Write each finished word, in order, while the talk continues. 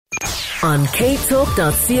On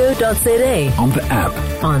ktalk.co.za, on the app,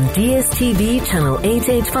 on DSTV channel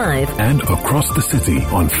 885, and across the city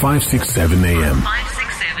on 567 AM.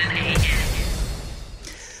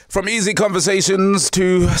 From easy conversations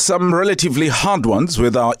to some relatively hard ones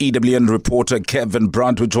with our EWN reporter Kevin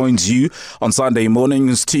Brandt, who joins you on Sunday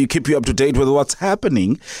mornings to keep you up to date with what's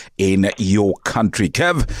happening in your country.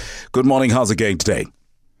 Kev, good morning. How's it going today?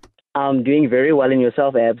 I'm doing very well. In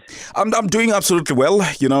yourself, Abs? I'm doing absolutely well.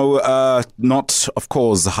 Not, of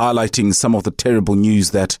course, highlighting some of the terrible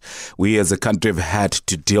news that we as a country have had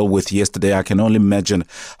to deal with yesterday. I can only imagine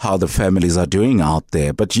how the families are doing out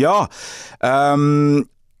there. But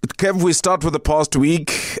Kev, we start with the past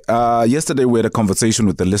week. Yesterday we had a conversation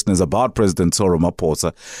with the listeners about President Cyril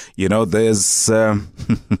Ramaphosa.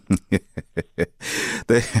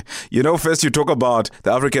 First you talk about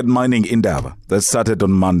the African Mining Indaba that started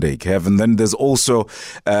on Monday, Kev. And then there's also,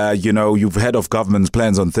 you've heard of government's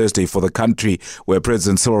plans on Thursday for the country, where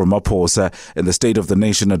President Cyril Ramaphosa in the State of the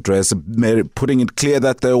Nation address, putting it clear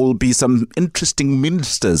that there will be some interesting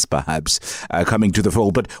ministers perhaps coming to the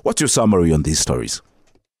fold. But what's your summary on these stories?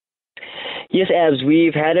 Yes, Abs,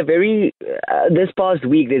 we've had this past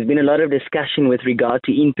week, there's been a lot of discussion with regard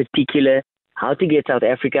to, in particular, how to get South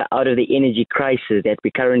Africa out of the energy crisis that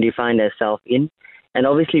we currently find ourselves in. And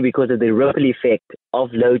obviously because of the ripple effect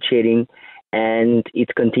of load shedding and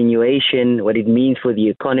its continuation, what it means for the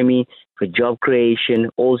economy, for job creation,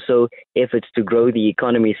 also efforts to grow the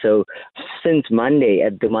economy. So since Monday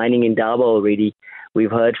at the Mining Indaba already,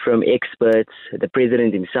 we've heard from experts. The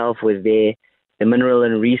president himself was there. The Mineral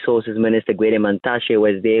and Resources Minister, Gwede Mantashe,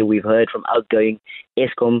 was there. We've heard from outgoing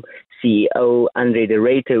Eskom CEO, Andre de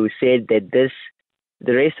Ruyter, who said that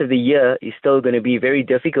the rest of the year is still going to be very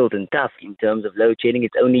difficult and tough in terms of load shedding.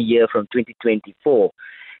 It's only a year from 2024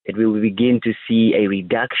 that we will begin to see a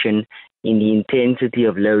reduction in the intensity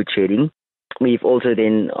of load shedding. We've also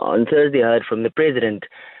then on Thursday heard from the president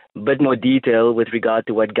a bit more detail with regard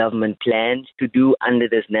to what government plans to do under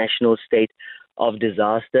this national state of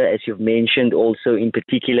disaster, as you've mentioned. Also, in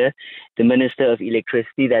particular, the Minister of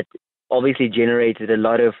Electricity, that obviously generated a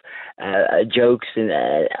lot of jokes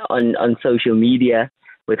on social media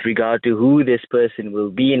with regard to who this person will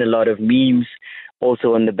be, and a lot of memes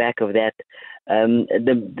also on the back of that.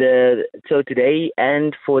 So today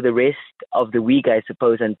and for the rest of the week, I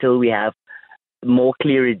suppose, until we have more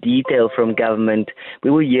clearer detail from government, we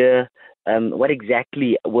will hear what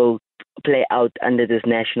exactly will play out under this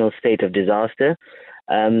national state of disaster.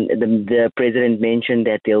 The president mentioned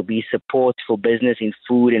that there'll be support for business in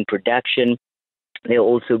food and production. There'll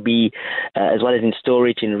also be, as well as in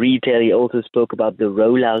storage and retail. He also spoke about the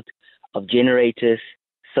rollout of generators,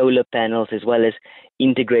 solar panels, as well as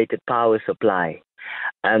integrated power supply.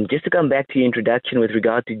 Just to come back to your introduction with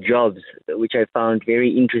regard to jobs, which I found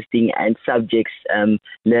very interesting, and subjects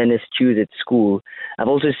learners choose at school, I've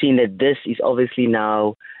also seen that this is obviously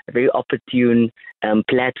now a very opportune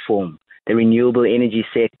platform, the renewable energy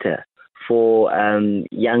sector, for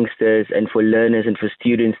youngsters and for learners and for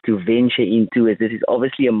students to venture into, as this is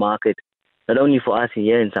obviously a market not only for us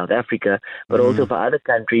here in South Africa, but also for other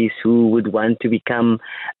countries who would want to become,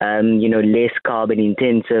 less carbon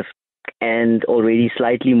intensive and already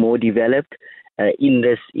slightly more developed in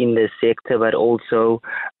this sector. But also,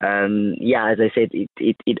 as I said,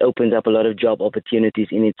 it opens up a lot of job opportunities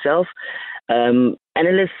in itself.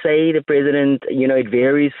 Analysts say the president, it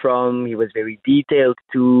varies from he was very detailed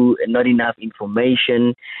to not enough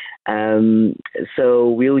information. So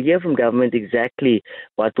we'll hear from government exactly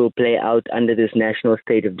what will play out under this national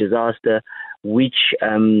state of disaster, which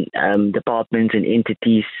departments and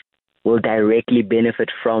entities will directly benefit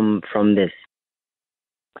from this.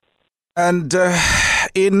 And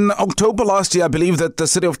in October last year, I believe that the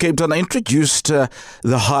city of Cape Town introduced the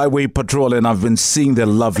highway patrol, and I've been seeing the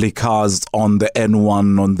lovely cars on the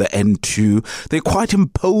N1, on the N2. They're quite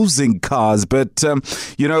imposing cars, but,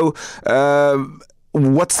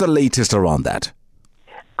 what's the latest around that?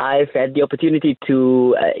 I've had the opportunity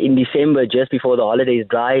to, in December, just before the holidays,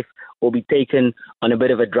 drive or be taken on a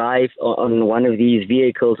bit of a drive on one of these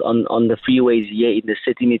vehicles on the freeways here in the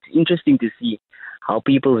city. And it's interesting to see how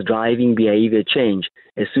people's driving behavior change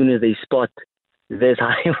as soon as they spot this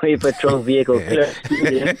highway patrol vehicle close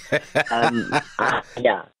to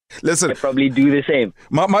them. Listen, I probably do the same.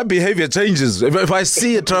 My behavior changes. If I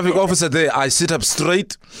see a traffic officer there, I sit up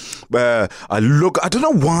straight. I look. I don't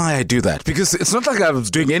know why I do that, because it's not like I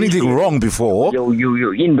was doing anything wrong before.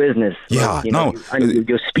 You're in business. Yeah,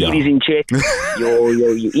 your speed is in check.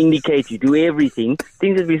 You indicate. You do everything.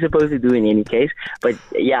 Things that we're supposed to do in any case. But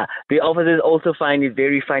the officers also find it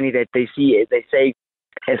very funny that they say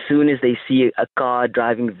as soon as they see a car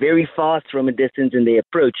driving very fast from a distance and they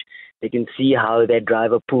approach, they can see how that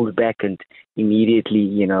driver pulls back and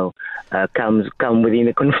immediately, come within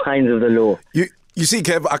the confines of the law. You see,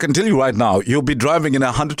 Kev, I can tell you right now, you'll be driving in a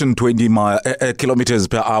 120 kilometers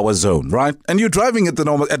per hour zone, right? And you're driving at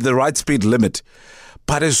the right speed limit.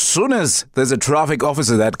 But as soon as there's a traffic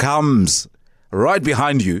officer that comes right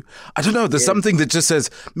behind you, I don't know, there's something that just says,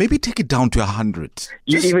 maybe take it down to 100.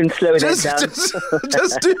 You even slow that down.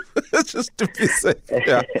 Just to be safe.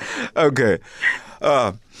 Yeah. Okay.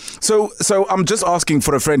 So I'm just asking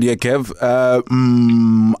for a friend here, Kev.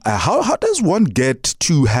 How does one get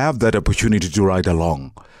to have that opportunity to ride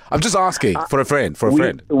along? I'm just asking for a friend.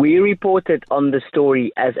 We reported on the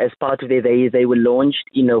story as part of they were launched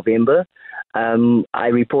in November. I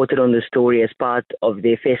reported on the story as part of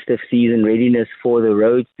their festive season readiness for the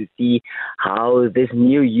roads to see how this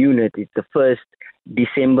new unit, it's the first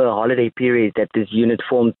December holiday period that this unit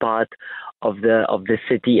formed part of the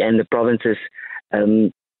city and the province's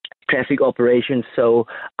traffic operations. So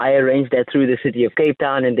I arranged that through the city of Cape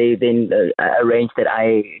Town, and they then arranged that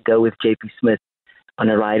I go with JP Smith on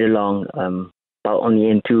a ride along on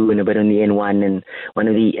the N2 and a bit on the N1 and one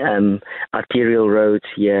of the arterial roads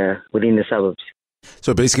here within the suburbs.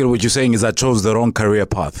 So basically what you're saying is I chose the wrong career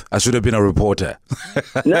path. I should have been a reporter.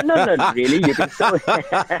 No, not really. You can still,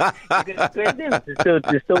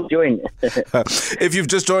 to still join. If you've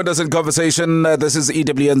just joined us in conversation, this is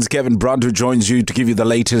EWN's Kevin Brunt, who joins you to give you the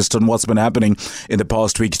latest on what's been happening in the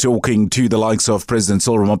past week, talking to the likes of President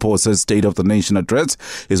Cyril Ramaphosa's State of the Nation address.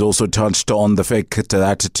 He's also touched on the fact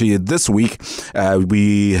that this week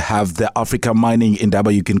we have the Africa Mining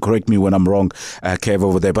Indaba. You can correct me when I'm wrong, Kev,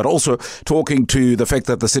 over there. But also talking to the fact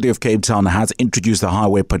that the city of Cape Town has introduced the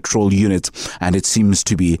highway patrol units, and it seems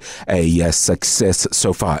to be a success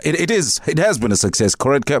so far. It has been a success,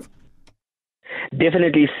 correct, Kev?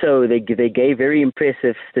 Definitely so. They gave very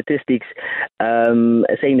impressive statistics,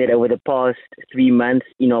 saying that over the past 3 months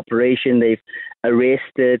in operation, they've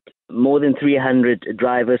arrested more than 300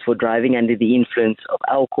 drivers for driving under the influence of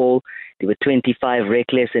alcohol. There were 25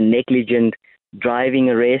 reckless and negligent driving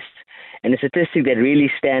arrests. And a statistic that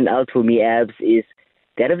really stand out for me, Abs, is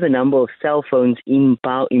that of the number of cell phones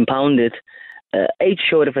impounded, 8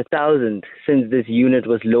 short of 1,000 since this unit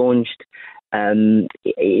was launched in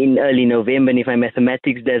early November. And if my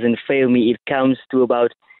mathematics doesn't fail me, it comes to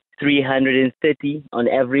about 330 on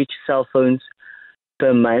average cell phones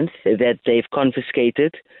per month that they've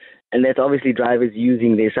confiscated. And that's obviously drivers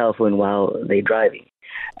using their cell phone while they're driving.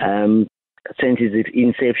 Since its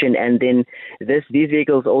inception. And then these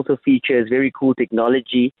vehicles also features very cool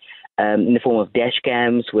technology in the form of dash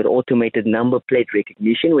cams with automated number plate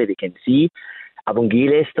recognition, where they can see.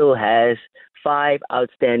 Abongile still has 5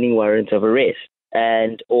 outstanding warrants of arrest,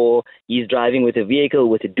 or he's driving with a vehicle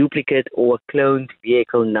with a duplicate or a cloned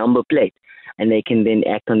vehicle number plate, and they can then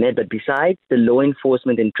act on that. But besides the law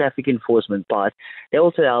enforcement and traffic enforcement part, they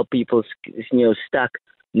also help people stuck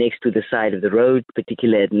next to the side of the road,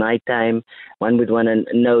 particularly at nighttime. One would want to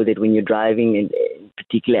know that when you're driving, in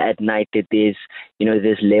particular at night, that there's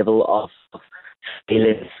this level of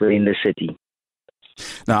surveillance within the city.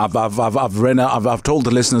 Now, I've told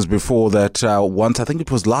the listeners before that once, I think it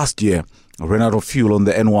was last year, I ran out of fuel on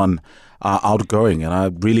the N1 outgoing, and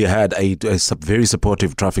I really had a very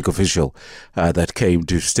supportive traffic official that came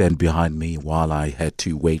to stand behind me while I had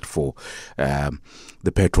to wait for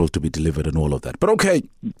the petrol to be delivered and all of that. But okay,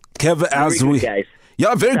 Kev,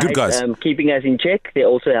 very good guys. Keeping us in check, they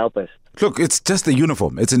also help us. Look, it's just the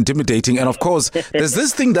uniform. It's intimidating, and of course, there's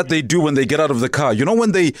this thing that they do when they get out of the car. You know,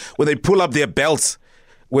 when they pull up their belts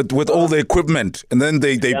with all the equipment, and then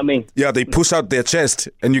they push out their chest,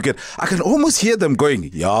 and I can almost hear them going,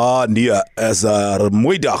 "Ja, nee, is 'n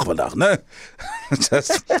mooi dag vandag, né?"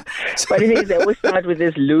 But the thing is, they always start with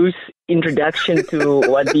this loose introduction to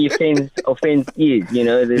what the offense is.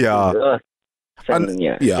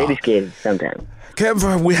 Very scary sometimes.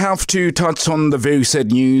 Kev, we have to touch on the very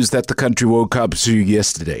sad news that the country woke up to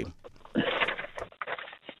yesterday.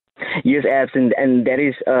 Yes, Abs, and that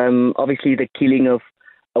is obviously the killing of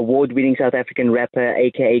award-winning South African rapper,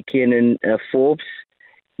 a.k.a. Kiernan Forbes.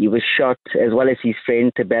 He was shot, as well as his friend,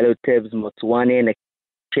 Tabelo Tibbs Motswane, and a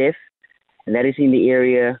chef. And that is in the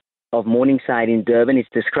area of Morningside in Durban. It's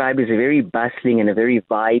described as a very bustling and a very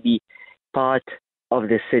vibey part of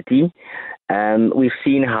the city. We've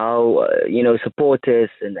seen how, supporters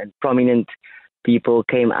and prominent people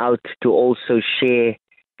came out to also share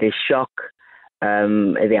their shock,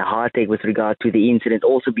 their heartache with regard to the incident,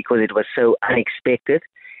 also because it was so unexpected.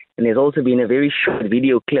 And there's also been a very short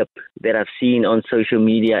video clip that I've seen on social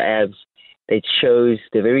media, Abs, that shows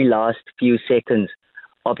the very last few seconds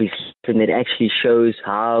obviously, and it actually shows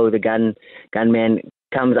how the gunman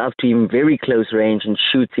comes up to him very close range and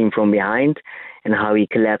shoots him from behind, and how he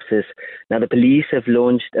collapses. Now, the police have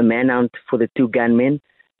launched a manhunt for the two gunmen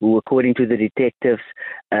who, according to the detectives,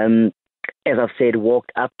 as I've said,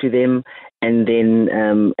 walked up to them and then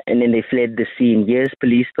they fled the scene. Here's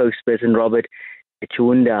police spokesperson Robert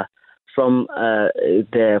Chunda from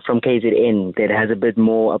KZN that has a bit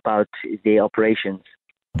more about their operations.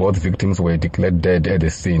 Both victims were declared dead at the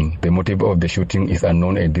scene. The motive of the shooting is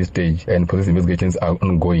unknown at this stage, and police investigations are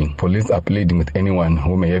ongoing. Police are pleading with anyone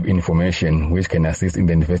who may have information which can assist in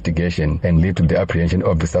the investigation and lead to the apprehension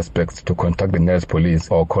of the suspects to contact the nearest police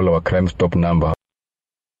or call our Crime Stop number.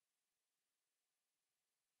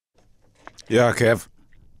 Yeah, Kev.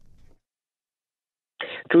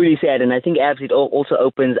 Truly sad, and I think it also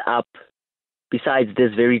opens up, besides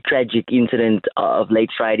this very tragic incident of late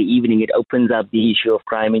Friday evening, it opens up the issue of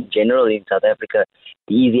crime in general in South Africa,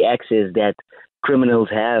 the easy access that criminals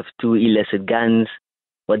have to illicit guns,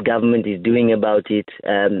 what government is doing about it,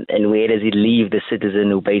 and where does it leave the citizen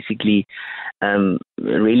who basically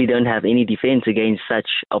really don't have any defense against such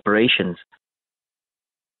operations.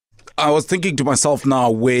 I was thinking to myself now,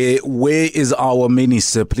 where is our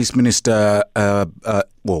minister, police minister,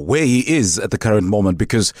 where he is at the current moment,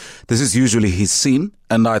 because this is usually his scene.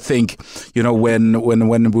 And I think, when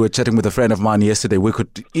we were chatting with a friend of mine yesterday, we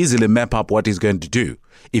could easily map up what he's going to do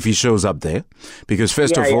if he shows up there. Because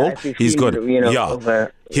first of all, he's got,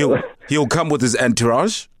 he'll come with his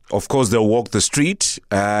entourage. Of course, they'll walk the street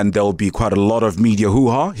and there'll be quite a lot of media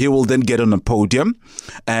hoo-ha. He will then get on a podium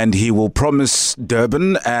and he will promise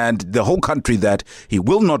Durban and the whole country that he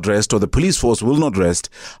will not rest, or the police force will not rest,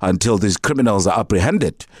 until these criminals are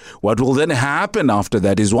apprehended. What will then happen after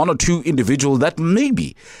that is one or two individuals that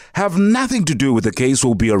maybe have nothing to do with the case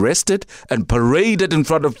will be arrested and paraded in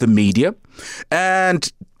front of the media.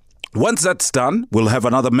 And once that's done, we'll have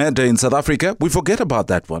another murder in South Africa. We forget about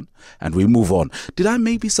that one and we move on. Did I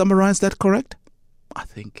maybe summarize that correct? I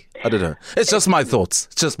don't know. It's just my thoughts.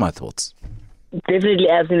 Definitely,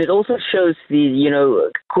 and it also shows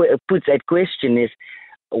puts at question is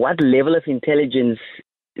what level of intelligence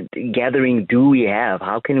gathering do we have?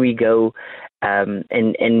 How can we go and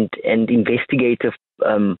investigative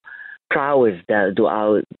prowess do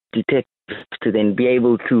our detectives to then be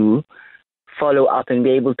able to follow up and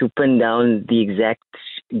be able to pin down the exact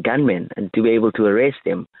gunmen and to be able to arrest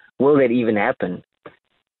them? Will that even happen?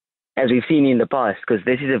 As we've seen in the past, because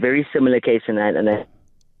this is a very similar case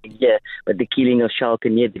but the killing of Charles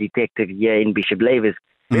Kanye, the detective here in Bishop Lavis,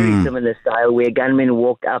 very similar style, where a gunman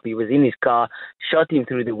walked up, he was in his car, shot him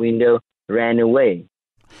through the window, ran away.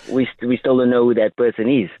 We still don't know who that person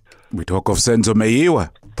is. We talk of Senzo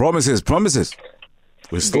Meyiwa. Promises.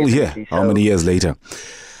 We're still here. So. How many years later?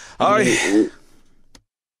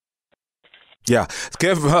 Yeah,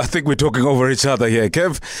 Kev, I think we're talking over each other here.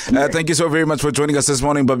 Kev, thank you so very much for joining us this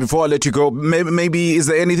morning. But before I let you go, maybe is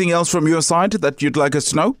there anything else from your side that you'd like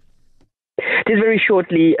us to know? Just very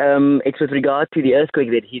shortly, it's with regard to the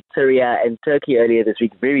earthquake that hit Syria and Turkey earlier this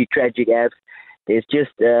week. Very tragic, Abs. There's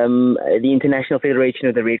just the International Federation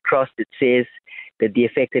of the Red Cross that says that the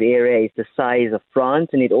affected area is the size of France,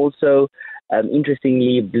 and it also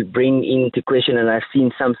interestingly bring into question, and I've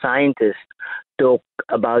seen some scientists talk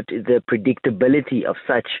about the predictability of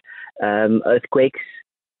such earthquakes.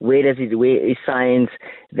 Where is science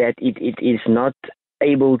that it is not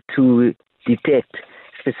able to detect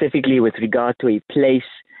specifically with regard to a place,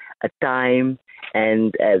 a time,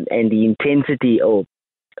 and the intensity of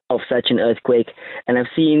such an earthquake? And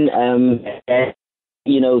I've seen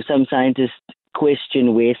some scientists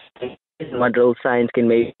question where what role science can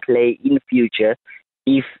maybe play in the future,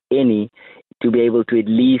 if any, to be able to at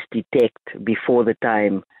least detect before the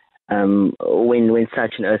time when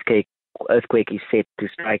such an earthquake is set to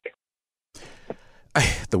strike.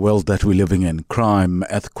 The world that we're living in, crime,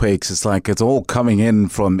 earthquakes, it's all coming in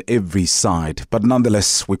from every side. But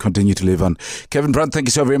nonetheless, we continue to live on. Kevin Brunt, thank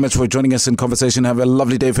you so very much for joining us in conversation. Have a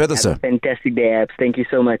lovely day further, sir. Fantastic day, Abs. Thank you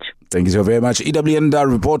so much. Thank you so very much. EWN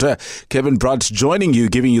reporter Kevin Brunt joining you,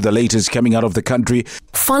 giving you the latest coming out of the country.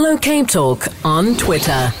 Follow Cape Talk on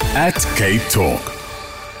Twitter @CapeTalk.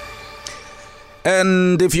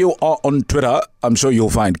 And if you are on Twitter, I'm sure you'll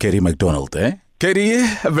find Katie McDonald there. Katie,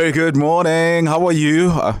 a very good morning. How are you?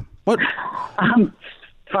 What? I'm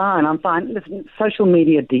fine. Listen, social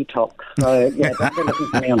media detox. So, don't be looking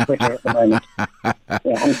for me on Twitter at the moment.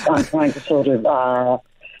 I'm trying to sort of,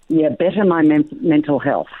 better my mental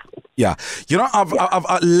health. Yeah.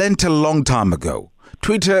 I've learnt a long time ago.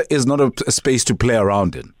 Twitter is not a space to play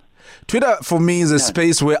around in. Twitter for me is a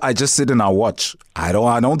space where I just sit and I watch. I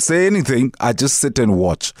don't say anything. I just sit and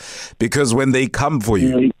watch, because when they come for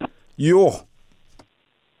you,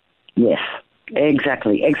 Yes,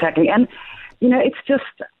 exactly. And, it's just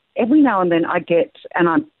every now and then I get, and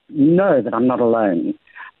I know that I'm not alone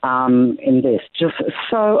in this, just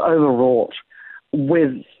so overwrought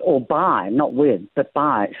by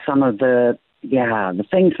some of the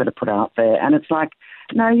things that are put out there. And it's like,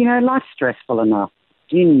 no, life's stressful enough.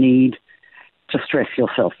 Do you need to stress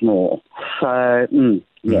yourself more? So,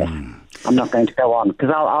 yes, I'm not going to go on because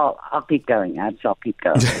I'll keep going, Abs. I'll keep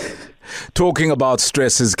going. Talking about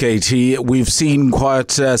stresses, Katie, we've seen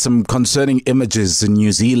quite some concerning images in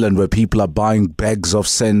New Zealand where people are buying bags of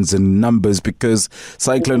sand in numbers because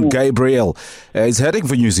Cyclone Gabrielle is heading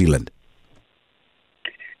for New Zealand.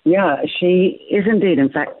 Yeah, she is indeed. In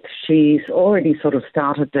fact, she's already sort of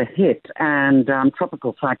started to hit, and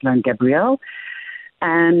Tropical Cyclone Gabrielle.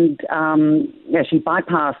 And, she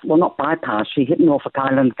she hit Norfolk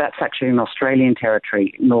Island. That's actually in Australian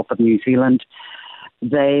territory, north of New Zealand.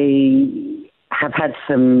 They have had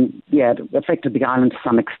affected the island to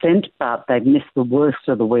some extent, but they've missed the worst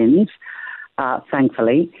of the winds,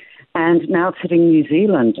 thankfully. And now it's hitting New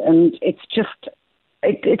Zealand, and it's just,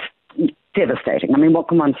 it's devastating. I mean, what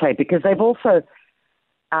can one say? Because they've also,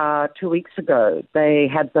 2 weeks ago, they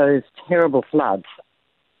had those terrible floods,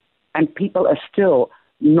 and people are still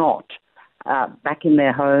not back in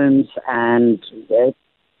their homes, and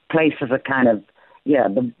places are kind of,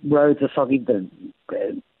 the roads are soggy. The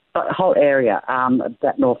whole area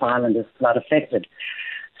that North Island is flood affected.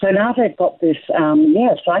 So now they've got this,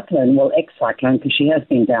 cyclone, ex-cyclone, because she has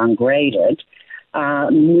been downgraded,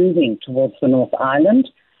 moving towards the North Island.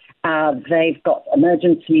 They've got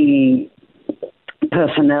emergency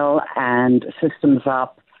personnel and systems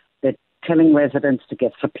up. They're telling residents to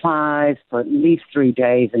get supplies for at least 3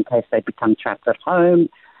 days in case they become trapped at home.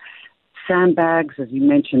 Sandbags, as you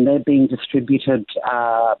mentioned, they're being distributed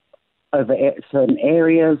over certain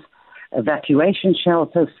areas. Evacuation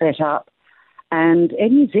shelters set up. And Air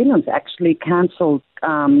New Zealand's actually cancelled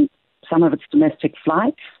some of its domestic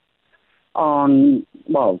flights from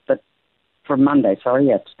Monday. Sorry,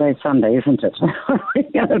 yes, today's Sunday, isn't it?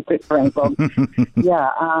 A bit brain fog.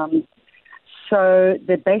 So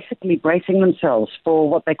they're basically bracing themselves for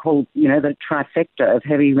what they call, the trifecta of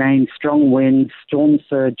heavy rain, strong winds, storm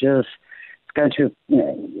surges. It's going to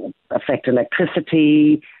affect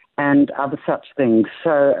electricity and other such things.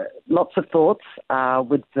 So lots of thoughts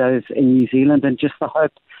with those in New Zealand, and just the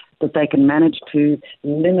hope that they can manage to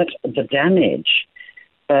limit the damage.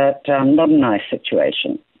 But not a nice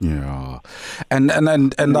situation. Yeah, and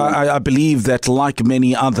I believe that, like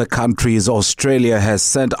many other countries, Australia has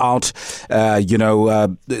sent out,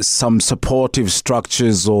 some supportive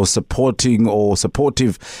structures or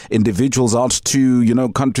supportive individuals out to,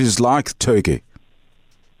 countries like Turkey.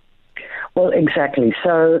 Well, exactly.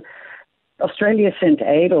 So Australia sent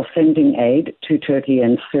aid or sending aid to Turkey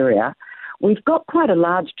and Syria. We've got quite a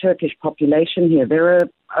large Turkish population here. There are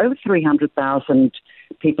over 300,000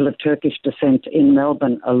 people of Turkish descent in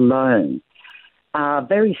Melbourne alone.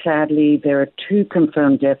 Very sadly, there are 2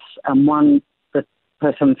 confirmed deaths, and one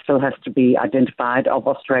person still has to be identified, of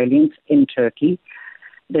Australians in Turkey.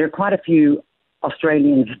 There are quite a few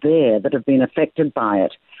Australians there that have been affected by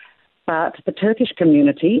it. But the Turkish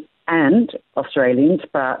community and Australians,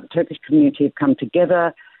 but the Turkish community have come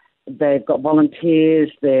together. They've got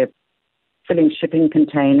volunteers. They're filling shipping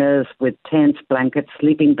containers with tents, blankets,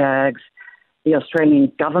 sleeping bags. The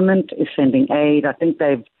Australian government is sending aid. I think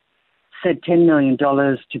they've said $10 million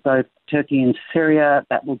to both Turkey and Syria.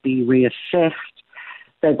 That will be reassessed.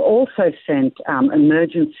 They've also sent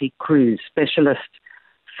emergency crews, specialist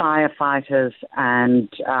firefighters and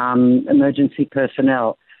emergency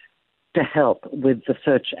personnel to help with the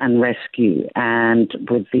search and rescue and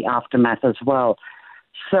with the aftermath as well.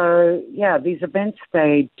 So, these events,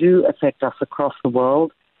 they do affect us across the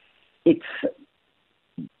world. It's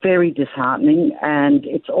very disheartening, and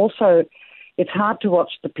it's hard to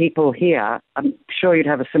watch the people here. I'm sure you'd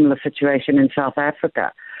have a similar situation in South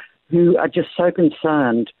Africa, who are just so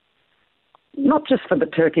concerned, not just for the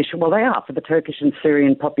Turkish, they are for the Turkish and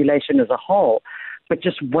Syrian population as a whole, but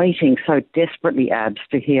just waiting so desperately, Abs,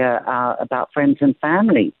 to hear about friends and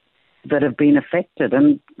family that have been affected.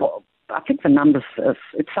 And I think the numbers,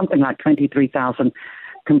 it's something like 23,000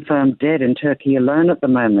 confirmed dead in Turkey alone at the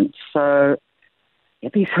moment. So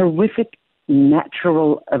these horrific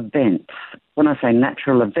natural events, when I say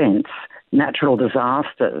natural events, natural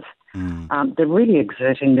disasters, they're really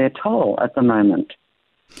exerting their toll at the moment.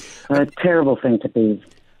 A terrible thing to be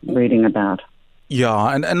reading about.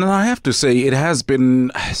 Yeah, and I have to say it has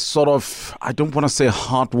been sort of, I don't want to say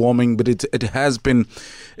heartwarming, but it has been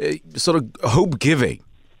sort of hope-giving.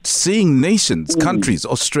 Seeing nations, countries,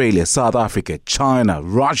 Australia, South Africa, China,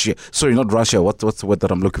 Russia. Sorry, not Russia. What's the word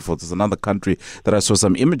that I'm looking for? There's another country that I saw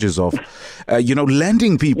some images of.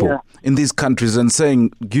 Landing people in these countries and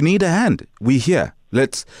saying, you need a hand. We're here.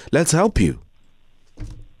 Let's help you.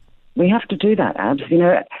 We have to do that, Abs.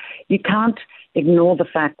 You can't ignore the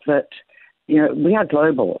fact that, we are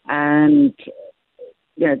global, and,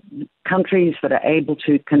 countries that are able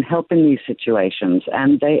to can help in these situations,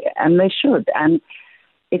 and they should. And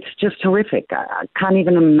it's just horrific. I can't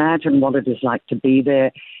even imagine what it is like to be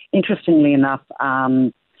there. Interestingly enough,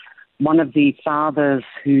 one of the fathers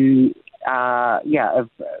who, my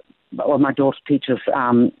daughter teaches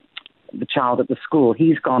the child at the school,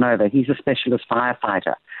 he's gone over. He's a specialist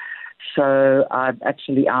firefighter. So I've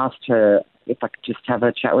actually asked her if I could just have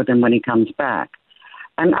a chat with him when he comes back.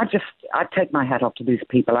 And I take my hat off to these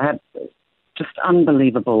people. I have just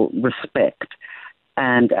unbelievable respect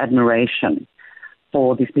and admiration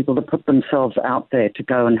for these people that put themselves out there to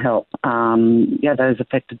go and help. Those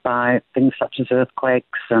affected by things such as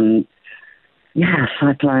earthquakes and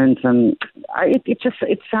cyclones, and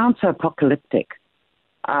it sounds so apocalyptic.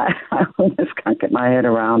 I almost can't get my head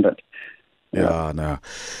around it. Yeah, no.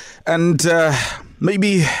 And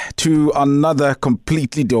maybe to another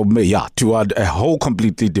completely, a whole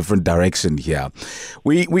completely different direction here.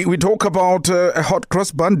 We talk about a hot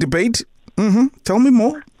cross bun debate. Tell me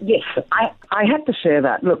more. Yes, I had to share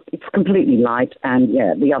that. Look, it's completely light and,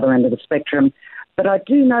 the other end of the spectrum. But I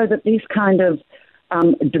do know that these kind of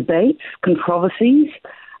debates, controversies,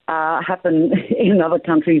 happen in other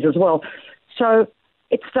countries as well. So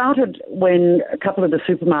it started when a couple of the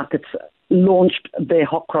supermarkets launched their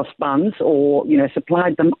hot cross buns or,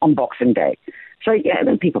 supplied them on Boxing Day. So,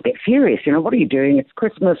 then people get furious. What are you doing? It's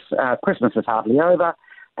Christmas. Christmas is hardly over.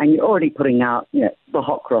 And you're already putting out, the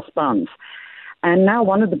hot cross buns. And now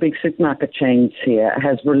one of the big supermarket chains here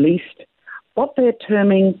has released what they're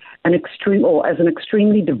terming an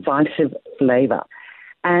extremely divisive flavour.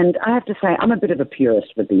 And I have to say, I'm a bit of a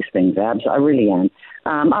purist with these things, Abs. I really am.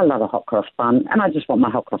 I love a hot cross bun, and I just want my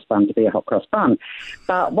hot cross bun to be a hot cross bun.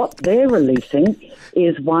 But what they're releasing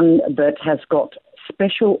is one that has got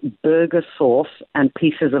special burger sauce and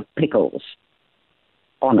pieces of pickles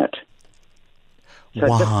on it. So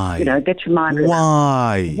why? Just, get your mind.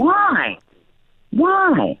 Why?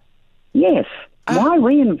 Why? Yes. Why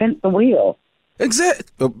reinvent the wheel?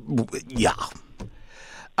 Exactly. Yeah.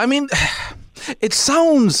 I mean, it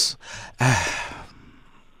sounds.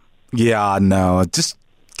 Just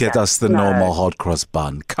get us the normal hot cross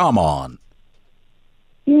bun. Come on.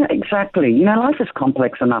 Yeah, exactly. Life is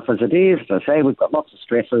complex enough as it is. As I say, we've got lots of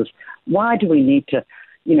stresses. Why do we need to,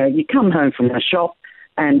 you come home from a shop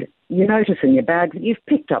and you notice in your bag that you've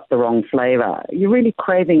picked up the wrong flavour. You're really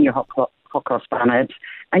craving your hot cross bun, Abs,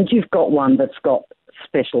 and you've got one that's got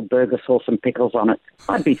special burger sauce and pickles on it.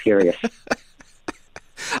 I'd be furious.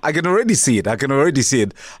 I can already see it. I can already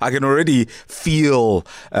feel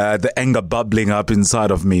the anger bubbling up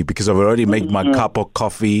inside of me because I've already made my cup of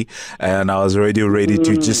coffee and I was already ready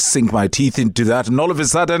to just sink my teeth into that. And all of a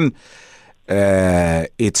sudden,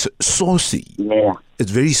 it's saucy. Yeah.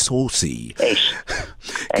 It's very saucy.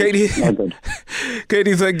 Katie,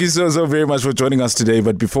 thank you so very much for joining us today.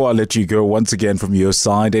 But before I let you go, once again from your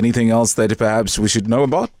side, anything else that perhaps we should know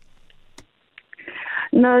about?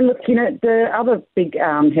 No, look, the other big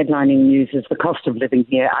headlining news is the cost of living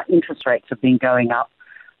here. Our interest rates have been going up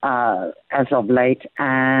as of late,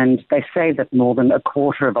 and they say that more than a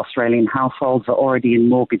quarter of Australian households are already in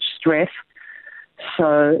mortgage stress.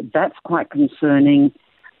 So that's quite concerning.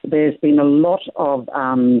 There's been a lot of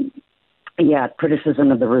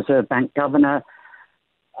criticism of the Reserve Bank governor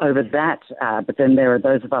over that, but then there are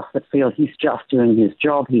those of us that feel he's just doing his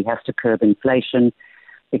job. He has to curb inflation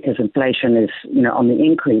because inflation is, on the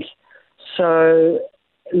increase. So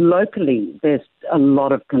locally, there's a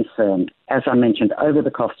lot of concern, as I mentioned, over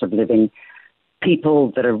the cost of living,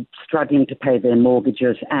 people that are struggling to pay their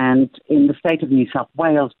mortgages. And in the state of New South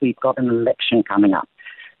Wales, we've got an election coming up.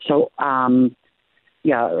 So,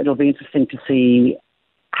 it'll be interesting to see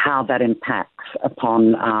how that impacts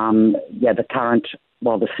upon, the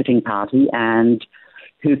sitting party and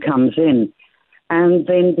who comes in. And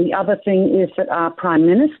then the other thing is that our Prime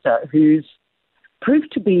Minister, who's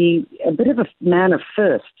proved to be a bit of a man of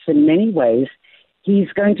firsts in many ways, he's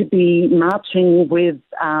going to be marching with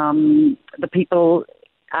the people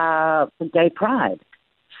for Gay Pride.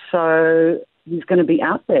 So he's going to be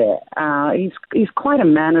out there. He's quite a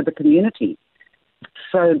man of the community.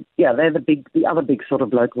 So, yeah, they're the other big sort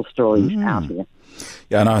of local stories out here.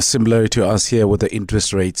 Yeah, no, similar to us here with the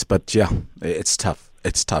interest rates, but yeah, it's tough.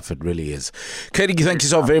 It's tough. It really is. Katie, thank you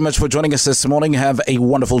so very much for joining us this morning. Have a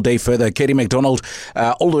wonderful day further. Katie McDonald,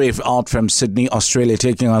 all the way out from Sydney, Australia,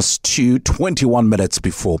 taking us to 21 minutes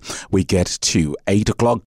before we get to 8 o'clock.